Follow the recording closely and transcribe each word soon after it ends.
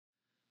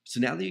So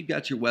now that you've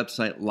got your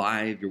website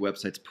live, your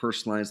website's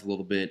personalized a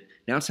little bit,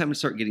 now it's time to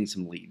start getting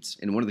some leads.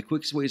 And one of the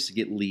quickest ways to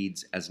get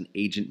leads as an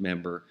agent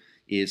member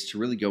is to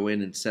really go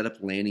in and set up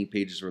landing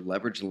pages or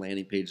leverage the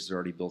landing pages that are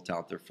already built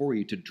out there for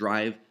you to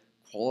drive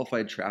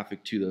qualified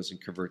traffic to those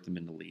and convert them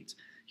into leads.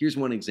 Here's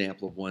one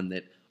example of one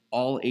that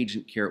all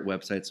Agent Carrot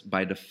websites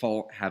by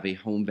default have a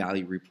home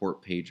value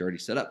report page already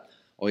set up.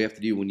 All you have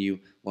to do when you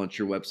launch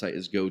your website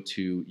is go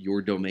to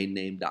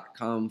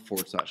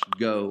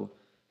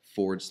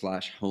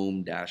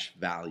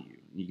yourdomainname.com/go/home-value.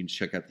 You can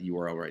check out the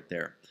URL right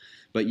there.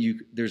 But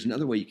there's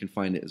another way you can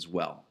find it as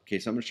well. Okay,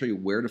 so I'm going to show you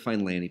where to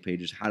find landing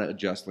pages, how to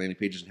adjust landing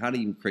pages, and how to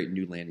even create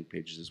new landing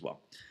pages as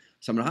well.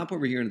 So I'm going to hop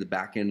over here into the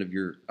back end of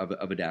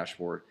a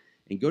dashboard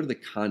and go to the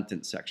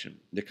content section.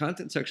 The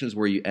content section is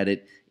where you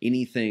edit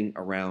anything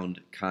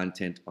around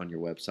content on your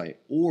website,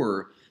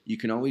 or you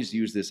can always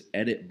use this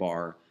edit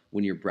bar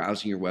when you're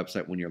browsing your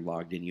website when you're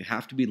logged in. You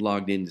have to be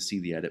logged in to see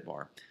the edit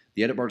bar.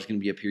 The edit bar is going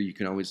to be up here. You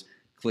can always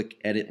click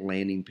edit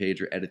landing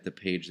page or edit the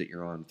page that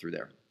you're on through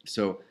there.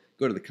 So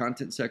go to the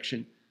content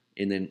section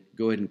and then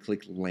go ahead and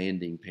click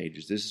landing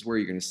pages. This is where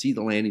you're going to see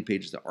the landing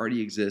pages that already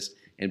exist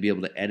and be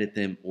able to edit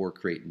them or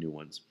create new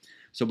ones.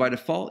 So by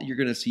default, you're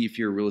going to see, if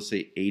you're a real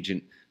estate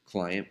agent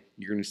client,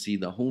 you're going to see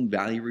the home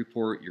value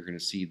report. You're going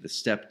to see the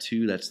step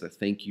 2, that's the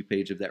thank you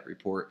page of that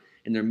report.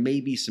 And there may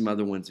be some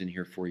other ones in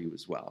here for you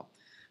as well.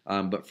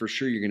 But for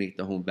sure, you're going to get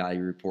the home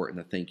value report and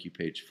the thank you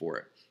page for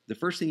it. The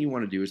first thing you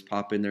want to do is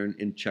pop in there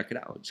and check it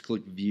out. Just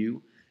click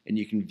view, and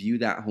you can view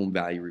that home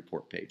value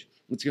report page.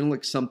 It's going to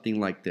look something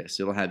like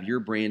this. It'll have your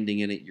branding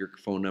in it, your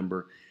phone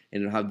number,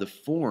 and it'll have the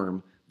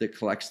form that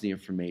collects the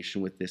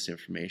information with this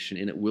information,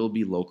 and it will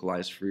be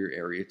localized for your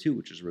area too,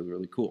 which is really,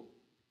 really cool.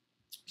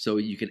 So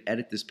you can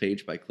edit this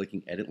page by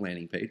clicking edit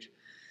landing page,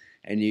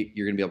 and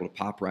you're going to be able to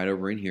pop right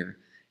over in here.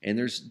 And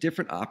there's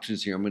different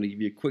options here. I'm going to give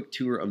you a quick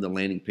tour of the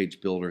landing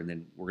page builder, and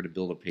then we're going to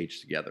build a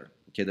page together.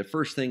 Okay, the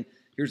first thing,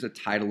 here's the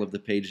title of the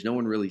page. No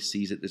one really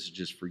sees it. This is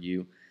just for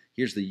you.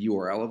 Here's the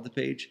URL of the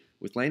page.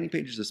 With landing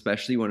pages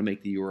especially, you want to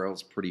make the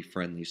URLs pretty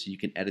friendly, so you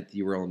can edit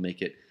the URL and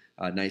make it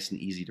nice and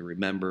easy to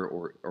remember,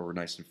 or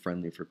nice and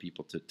friendly for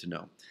people to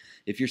know.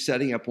 If you're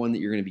setting up one that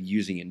you're going to be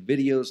using in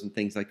videos and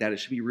things like that, it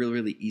should be really,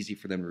 really easy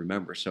for them to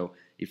remember. So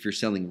if you're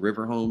selling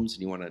river homes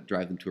and you want to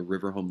drive them to a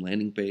river home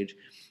landing page,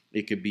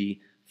 it could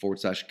be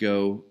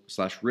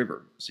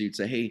 /go/river. So you'd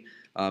say, hey,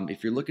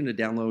 if you're looking to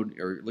download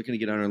or looking to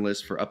get on our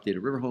list for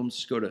updated river homes,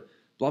 just go to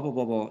blah, blah,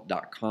 blah,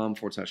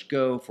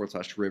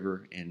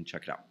 blah.com/go/river and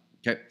check it out.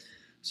 Okay.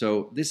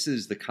 So this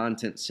is the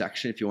content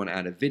section if you want to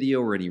add a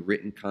video or any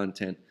written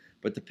content.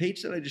 But the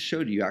page that I just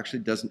showed you actually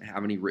doesn't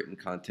have any written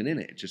content in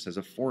it. It just has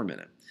a form in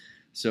it.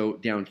 So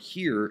down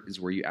here is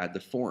where you add the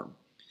form.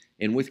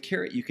 And with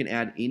Carrot, you can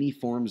add any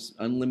forms,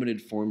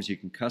 unlimited forms. You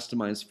can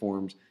customize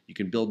forms. You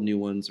can build new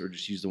ones or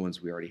just use the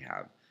ones we already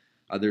have.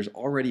 There's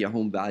already a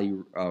home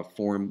value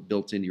form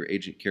built into your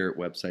Agent Carrot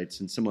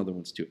websites and some other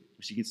ones too.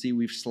 So you can see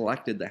we've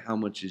selected the how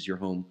much is your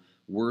home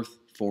worth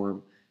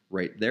form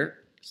right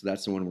there. So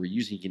that's the one we're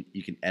using.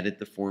 You can edit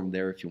the form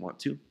there if you want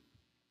to.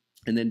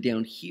 And then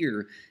down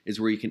here is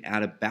where you can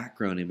add a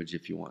background image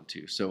if you want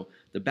to. So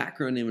the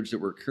background image that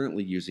we're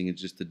currently using is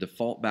just the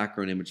default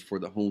background image for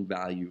the home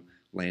value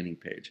landing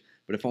page.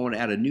 But if I want to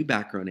add a new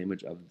background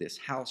image of this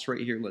house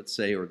right here, let's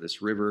say, or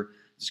this river,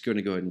 just going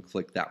to go ahead and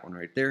click that one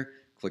right there.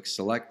 Click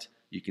select.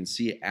 You can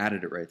see it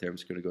added it right there. I'm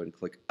just going to go ahead and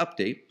click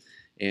update,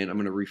 and I'm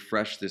going to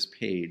refresh this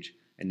page,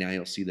 and now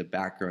you'll see the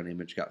background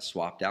image got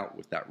swapped out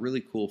with that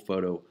really cool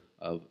photo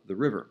of the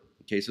river.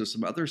 Okay, so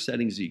some other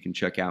settings that you can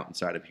check out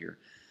inside of here.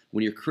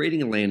 When you're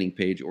creating a landing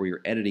page or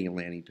you're editing a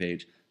landing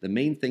page, the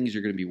main things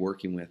you're going to be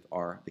working with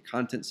are the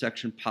content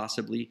section,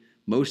 possibly.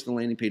 Most of the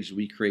landing pages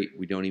we create,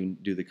 we don't even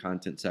do the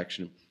content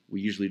section. We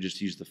usually just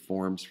use the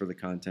forms for the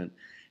content.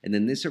 And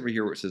then this over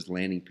here where it says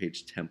landing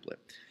page template.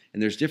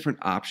 And there's different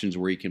options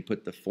where you can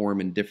put the form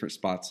in different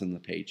spots on the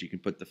page. You can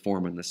put the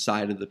form on the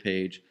side of the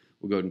page.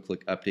 We'll go ahead and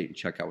click update and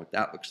check out what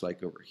that looks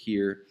like over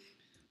here.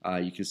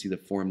 You can see the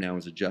form now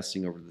is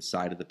adjusting over to the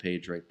side of the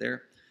page right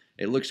there.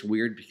 It looks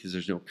weird because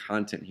there's no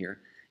content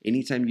here.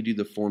 Anytime you do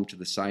the form to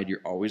the side,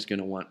 you're always going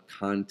to want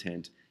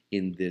content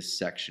in this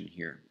section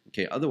here.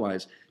 Okay,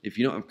 otherwise, if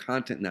you don't have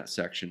content in that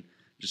section,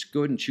 just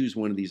go ahead and choose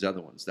one of these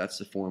other ones. That's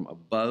the form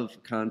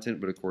above content,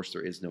 but of course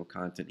there is no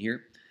content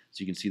here. So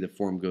you can see the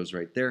form goes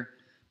right there,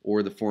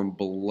 or the form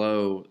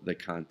below the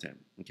content.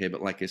 Okay,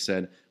 but like I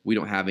said, we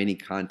don't have any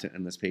content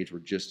on this page. We're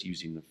just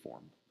using the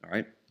form. All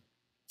right.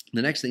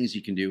 The next things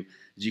you can do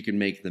is you can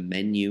make the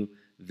menu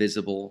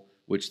visible,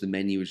 which the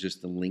menu is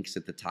just the links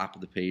at the top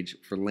of the page.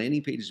 For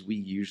landing pages, we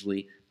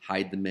usually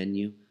hide the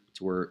menu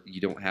to where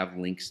you don't have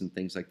links and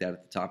things like that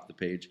at the top of the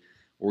page.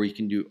 Or you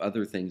can do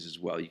other things as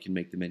well. You can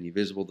make the menu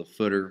visible, the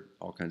footer,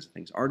 all kinds of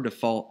things. Our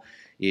default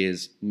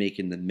is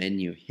making the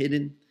menu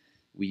hidden.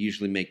 We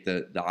usually make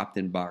the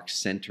opt-in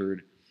box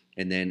centered.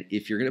 And then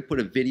if you're going to put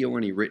a video or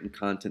any written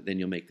content, then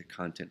you'll make the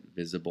content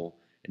visible.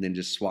 And then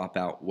just swap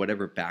out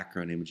whatever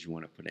background image you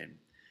want to put in.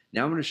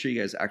 Now I'm going to show you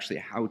guys actually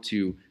how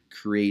to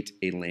create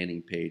a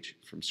landing page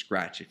from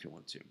scratch if you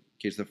want to.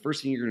 Okay, so the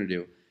first thing you're going to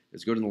do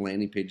is go to the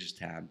landing pages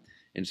tab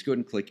and just go ahead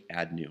and click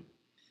add new.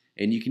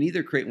 And you can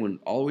either create one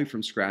all the way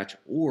from scratch,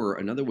 or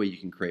another way you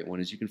can create one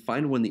is you can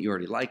find one that you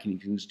already like and you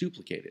can just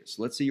duplicate it.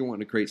 So let's say you want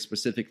to create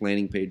specific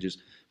landing pages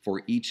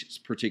for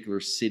each particular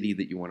city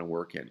that you want to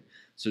work in.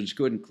 So just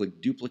go ahead and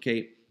click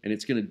duplicate, and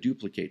it's going to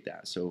duplicate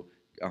that. So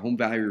a home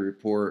value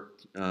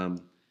report,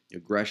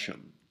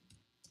 Gresham,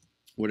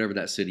 whatever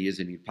that city is,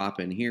 and you pop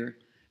in here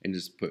and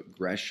just put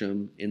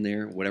Gresham in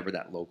there, whatever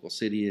that local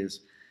city is.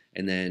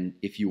 And then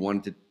if you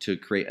wanted to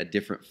create a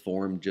different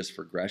form just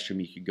for Gresham,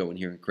 you could go in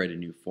here and create a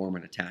new form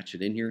and attach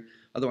it in here.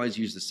 Otherwise,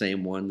 use the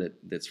same one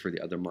that's for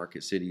the other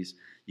market cities.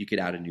 You could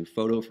add a new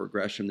photo for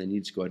Gresham, then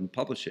you just go ahead and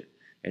publish it.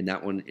 And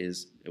that one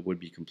would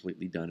be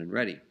completely done and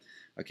ready.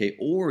 Okay,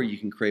 or you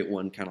can create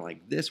one kind of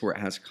like this where it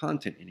has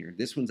content in here.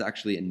 This one's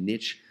actually a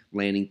niche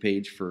landing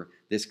page for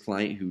this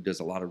client who does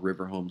a lot of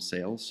river home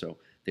sales. So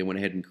they went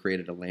ahead and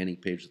created a landing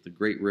page with a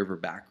great river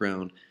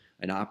background,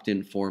 an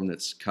opt-in form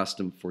that's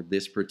custom for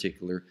this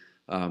particular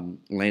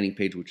landing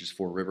page, which is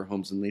for river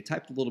homes, and they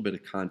typed a little bit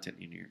of content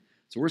in here.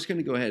 So we're just going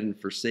to go ahead and,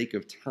 for sake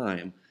of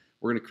time,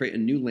 we're going to create a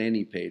new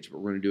landing page, but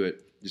we're going to do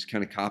it just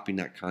kind of copying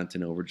that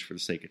content over just for the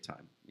sake of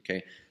time.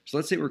 Okay, so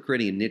let's say we're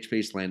creating a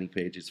niche-based landing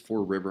page. It's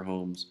for river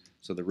homes,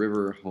 so the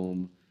river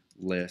home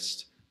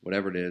list,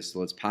 whatever it is. So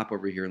let's pop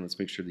over here and let's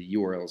make sure the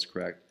URL is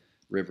correct.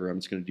 River, I'm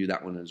just going to do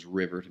that one as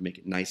river to make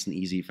it nice and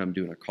easy if I'm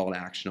doing a call to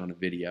action on a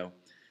video.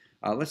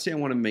 Let's say I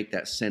want to make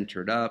that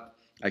centered up.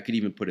 I could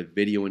even put a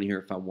video in here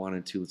if I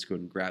wanted to. Let's go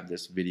ahead and grab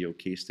this video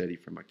case study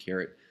from a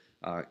Carrot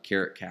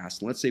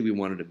Cast. And let's say we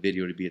wanted a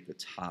video to be at the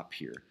top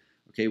here.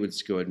 Okay, we'll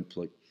just go ahead and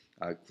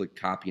click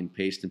copy and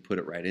paste and put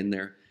it right in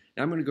there.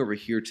 Now I'm going to go over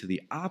here to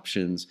the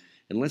options,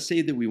 and let's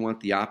say that we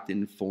want the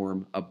opt-in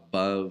form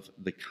above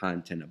the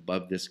content,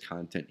 above this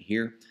content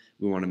here.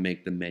 We want to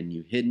make the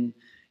menu hidden,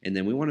 and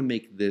then we want to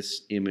make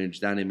this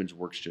image, that image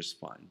works just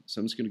fine. So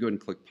I'm just going to go ahead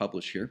and click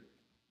publish here.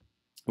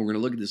 And we're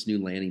going to look at this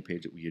new landing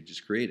page that we had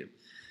just created.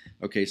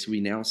 Okay, so we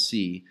now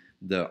see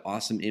the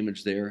awesome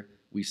image there.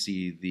 We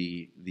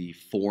see the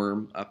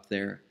form up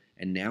there,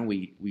 and now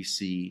we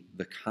see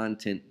the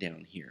content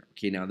down here.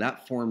 Okay, now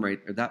that form or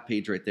that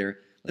page right there,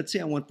 let's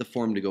say I want the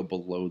form to go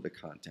below the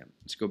content.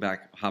 Let's go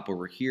back, hop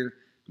over here,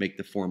 make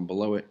the form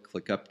below it,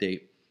 click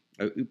update.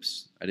 Oh,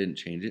 oops, I didn't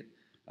change it.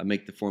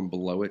 Make the form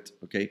below it.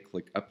 Okay,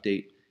 click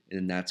update, and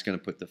then that's going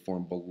to put the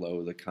form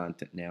below the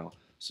content now.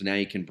 So now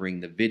you can bring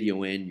the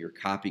video in, your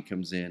copy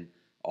comes in,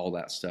 all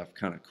that stuff.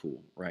 Kind of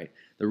cool, right?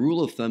 The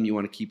rule of thumb, you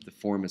want to keep the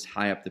form as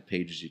high up the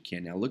page as you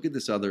can. Now look at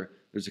this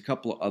there's a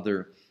couple of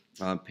other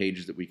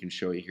pages that we can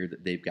show you here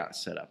that they've got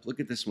set up. Look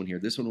at this one here.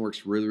 This one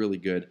works really, really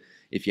good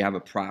if you have a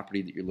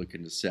property that you're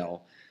looking to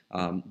sell.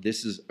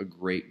 This is a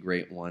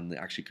great one that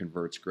actually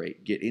converts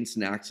great. Get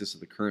instant access to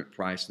the current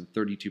price and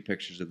 32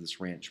 pictures of this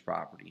ranch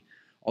property.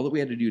 All that we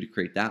had to do to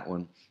create that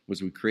one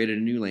was we created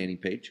a new landing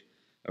page.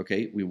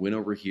 Okay, we went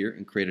over here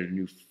and created a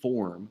new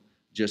form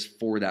just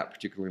for that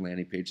particular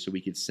landing page, so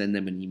we could send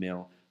them an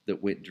email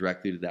that went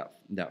directly to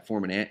that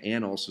form,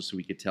 and also so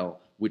we could tell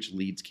which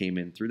leads came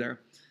in through there.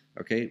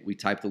 Okay, we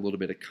typed a little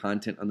bit of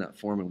content on that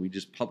form and we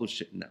just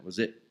published it, and that was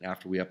it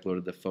after we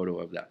uploaded the photo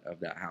of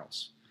that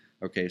house.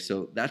 Okay,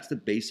 so that's the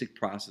basic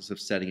process of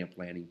setting up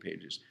landing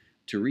pages.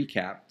 To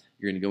recap,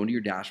 you're going to go into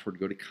your dashboard,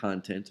 go to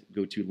content,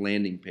 go to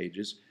landing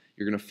pages.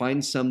 You're going to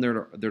find some that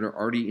are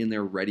already in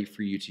there ready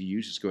for you to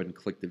use. Just go ahead and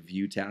click the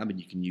View tab, and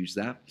you can use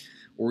that.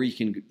 Or you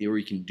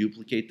can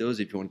duplicate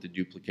those if you want to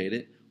duplicate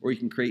it, or you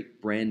can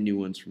create brand new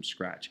ones from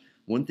scratch.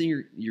 One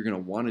thing you're going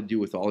to want to do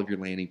with all of your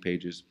landing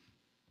pages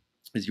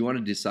is you want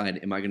to decide,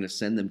 am I going to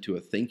send them to a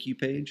thank you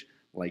page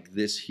like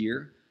this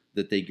here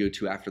that they go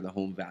to after the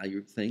home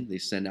value thing? They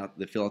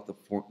fill out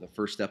the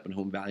first step in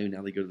home value.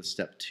 Now they go to the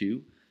step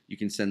 2. You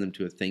can send them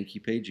to a thank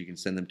you page. You can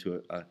send them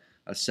to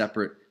a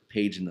separate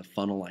page in the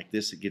funnel like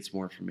this. It gets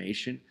more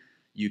information.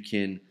 You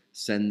can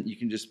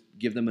just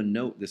give them a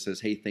note that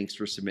says, hey, thanks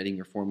for submitting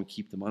your form, and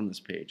keep them on this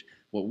page.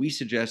 What we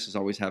suggest is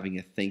always having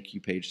a thank you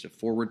page to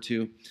forward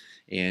to,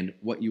 and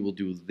what you will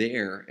do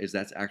there is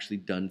that's actually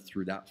done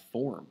through that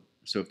form.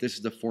 So if this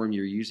is the form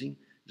you're using,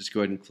 just go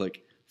ahead and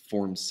click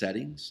form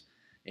settings,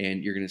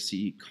 and you're going to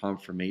see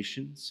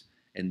confirmations,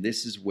 and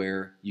this is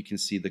where you can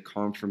see the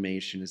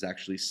confirmation is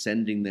actually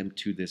sending them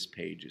to this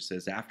page. It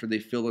says after they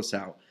fill this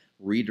out,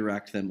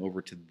 redirect them over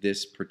to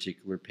this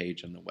particular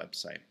page on the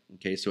website.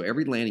 Okay, so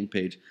every landing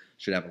page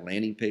should have a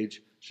landing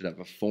page, should have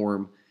a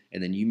form,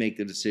 and then you make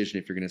the decision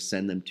if you're going to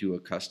send them to a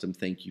custom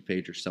thank you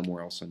page or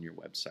somewhere else on your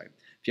website.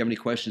 If you have any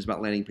questions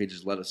about landing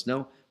pages, let us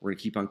know. We're going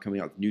to keep on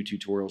coming out with new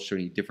tutorials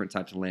showing you different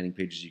types of landing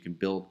pages you can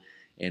build,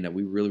 and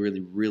we really,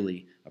 really,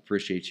 really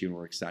appreciate you, and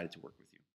we're excited to work with you.